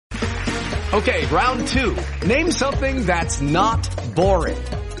Okay, round two. Name something that's not boring.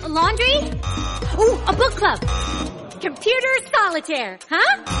 A laundry? Ooh, a book club. Computer solitaire,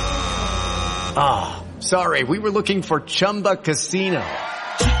 huh? Ah, sorry, we were looking for Chumba Casino.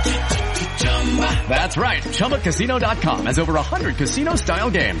 That's right, ChumbaCasino.com has over 100 casino-style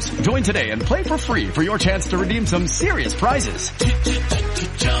games. Join today and play for free for your chance to redeem some serious prizes.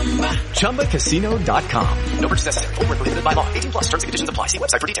 ChumbaCasino.com. No purchase necessary. Void where prohibited by law. 18 plus. Terms and conditions apply. See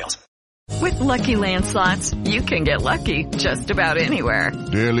website for details. With Lucky Land Slots, you can get lucky just about anywhere.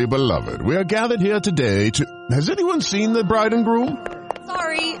 Dearly beloved, we are gathered here today to... Has anyone seen the bride and groom?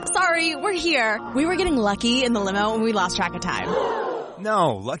 Sorry, we're here. We were getting lucky in the limo and we lost track of time.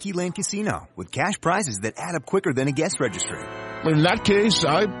 No, Lucky Land Casino, with cash prizes that add up quicker than a guest registry. In that case,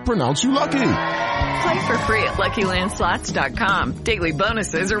 I pronounce you lucky. Play for free at LuckyLandSlots.com. Daily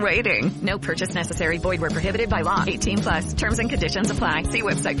bonuses are waiting. No purchase necessary. Void where prohibited by law. 18 plus. Terms and conditions apply. See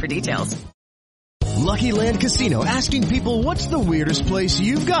website for details. Lucky Land Casino, asking people, what's the weirdest place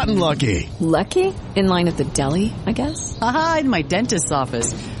you've gotten lucky? Lucky? In line at the deli, I guess? Aha, in my dentist's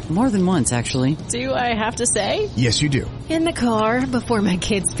office. More than once, actually. Do I have to say? Yes, you do. In the car before my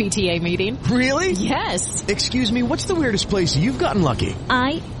kids' PTA meeting. Really? Yes. Excuse me, what's the weirdest place you've gotten lucky?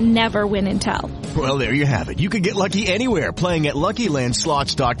 I never win and tell. Well, there you have it. You can get lucky anywhere, playing at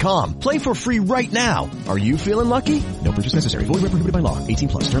LuckyLandSlots.com. Play for free right now. Are you feeling lucky? No purchase necessary. Void where prohibited by law. 18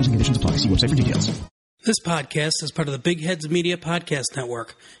 plus. Terms and conditions apply. See website for details. This podcast is part of the Big Heads Media Podcast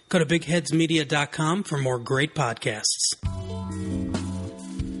Network. Go to BigHeadsMedia.com for more great podcasts.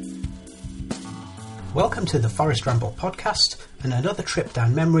 Welcome to the Forest Ramble podcast and another trip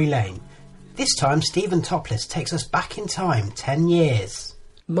down memory lane. This time, Stephen Topless takes us back in time 10 years.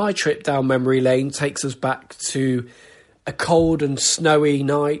 My trip down memory lane takes us back to a cold and snowy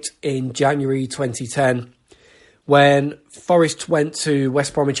night in January 2010 when Forest went to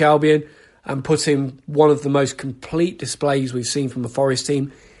West Bromwich Albion and put in one of the most complete displays we've seen from a Forest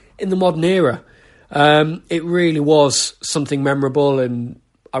team in the modern era. It really was something memorable, and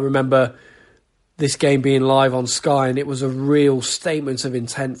I remember this game being live on Sky, and it was a real statement of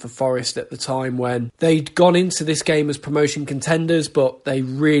intent for Forest at the time when they'd gone into this game as promotion contenders, but they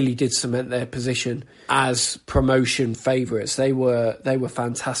really did cement their position as promotion favourites. They were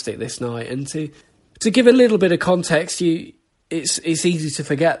fantastic this night, and to give a little bit of context, it's easy to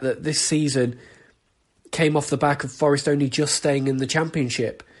forget that this season came off the back of Forest only just staying in the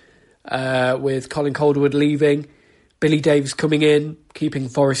Championship, with Colin Calderwood leaving, Billy Davies coming in, keeping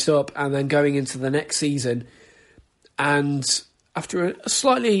Forest up, and then going into the next season. And after a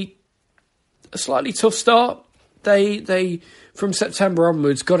slightly tough start, they from September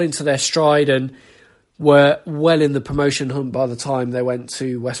onwards got into their stride and were well in the promotion hunt by the time they went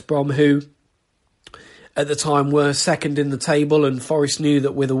to West Brom, who at the time were second in the table, and Forest knew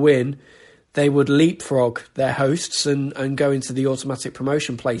that with a win they would leapfrog their hosts and go into the automatic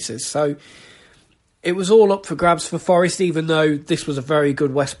promotion places. So it was all up for grabs for Forest, even though this was a very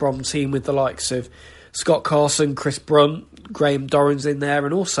good West Brom team with the likes of Scott Carson, Chris Brunt, Graham Dorrans in there,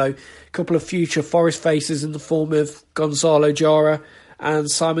 and also a couple of future Forest faces in the form of Gonzalo Jara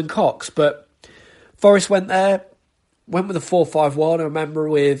and Simon Cox. But Forest went with a 4-5-1, I remember,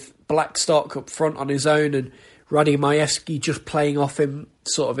 with Blackstock up front on his own and Radi Majewski just playing off him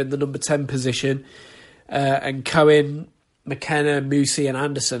sort of in the number 10 position, and Cohen, McKenna, Moussi and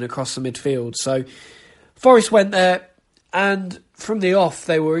Anderson across the midfield. So Forest went there, and from the off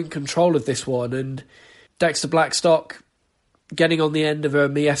they were in control of this one, and Dexter Blackstock getting on the end of a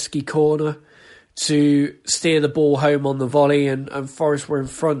Majewski corner to steer the ball home on the volley, and Forest were in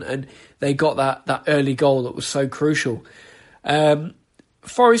front, and they got that early goal that was so crucial.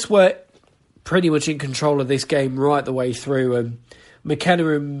 Forest were pretty much in control of this game right the way through, and McKenna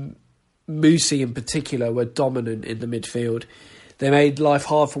and Moussi in particular were dominant in the midfield. They made life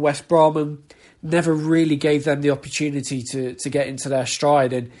hard for West Brom and never really gave them the opportunity to get into their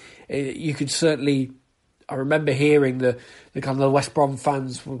stride. And you could certainly, I remember hearing the kind of the West Brom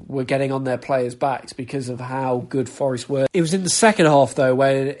fans were getting on their players' backs because of how good Forest were. It was in the second half though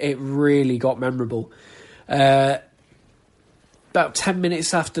where it really got memorable. About 10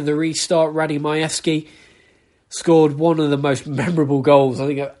 minutes after the restart, Radi Majewski scored one of the most memorable goals I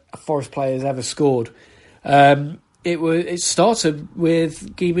think a Forest player has ever scored. It started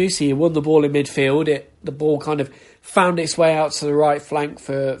with Guy Moussi. He won the ball in midfield. The ball kind of found its way out to the right flank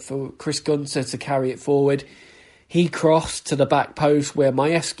for Chris Gunter to carry it forward. He crossed to the back post where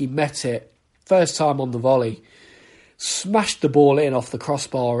Majewski met it, first time on the volley, smashed the ball in off the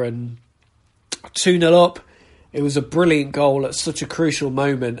crossbar, and 2-0 up. It was a brilliant goal at such a crucial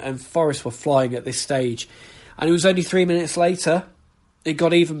moment, and Forest were flying at this stage. And it was only 3 minutes later, it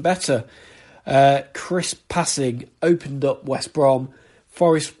got even better. Crisp passing opened up West Brom.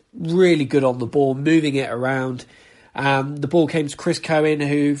 Forest really good on the ball, moving it around. The ball came to Chris Cohen,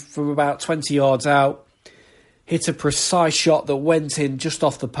 who from about 20 yards out hit a precise shot that went in just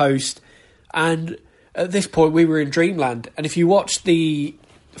off the post. And at this point, we were in dreamland. And if you watch the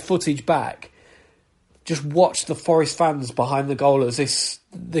footage back, just watch the Forest fans behind the goal as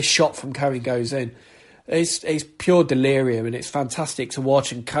this shot from Cohen goes in. It's pure delirium, and it's fantastic to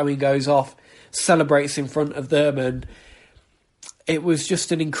watch. And Cohen goes off, celebrates in front of them, and it was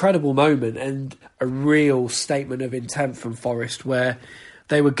just an incredible moment and a real statement of intent from Forest, where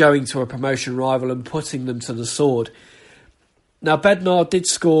they were going to a promotion rival and putting them to the sword. Now, Bednar did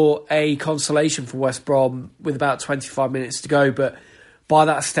score a consolation for West Brom with about 25 minutes to go, but by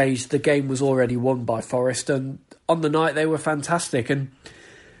that stage, the game was already won by Forest, and on the night, they were fantastic, and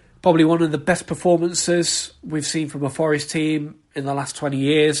probably one of the best performances we've seen from a Forest team in the last 20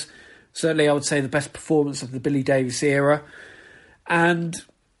 years. Certainly, I would say the best performance of the Billy Davies era, and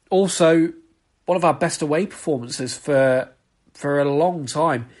also one of our best away performances for a long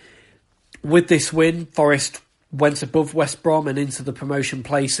time. With this win, Forest went above West Brom and into the promotion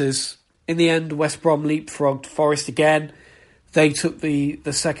places. In the end, West Brom leapfrogged Forest again. They took the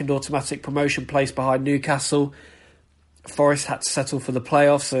second automatic promotion place behind Newcastle. Forest had to settle for the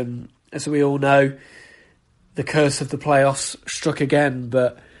playoffs, and as we all know, the curse of the playoffs struck again.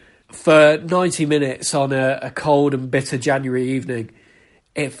 But for 90 minutes on a cold and bitter January evening,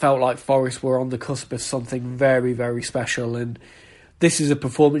 it felt like Forest were on the cusp of something very, very special. And this is a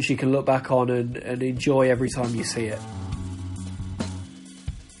performance you can look back on and enjoy every time you see it.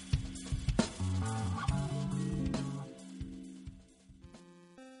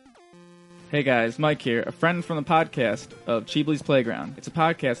 Hey guys, Mike here, a friend from the podcast of Cheebly's Playground. It's a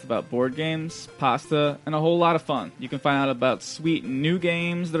podcast about board games, pasta, and a whole lot of fun. You can find out about sweet new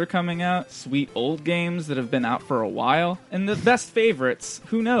games that are coming out, sweet old games that have been out for a while, and the best favorites.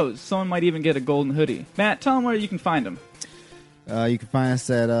 Who knows? Someone might even get a golden hoodie. Matt, tell them where you can find them. You can find us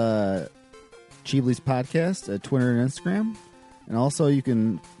at Cheebly's Podcast at Twitter and Instagram. And also you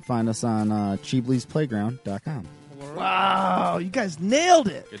can find us on Cheebly'sPlayground.com. Wow, you guys nailed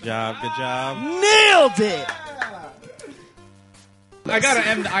it. Good job, good job. Nailed it. I got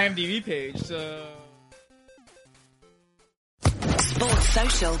an IMDb page, so... Sports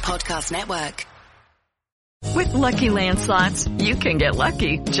Social Podcast Network. With Lucky Land Slots, you can get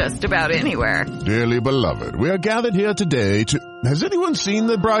lucky just about anywhere. Dearly beloved, we are gathered here today to... Has anyone seen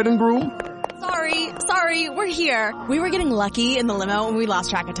the bride and groom? Sorry, we're here. We were getting lucky in the limo and we lost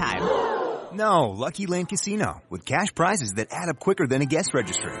track of time. No, Lucky Land Casino, with cash prizes that add up quicker than a guest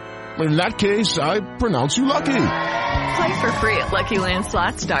registry. In that case, I pronounce you lucky. Play for free at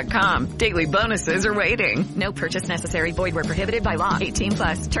LuckyLandSlots.com. Daily bonuses are waiting. No purchase necessary. Void where prohibited by law.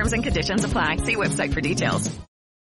 18+. Terms and conditions apply. See website for details.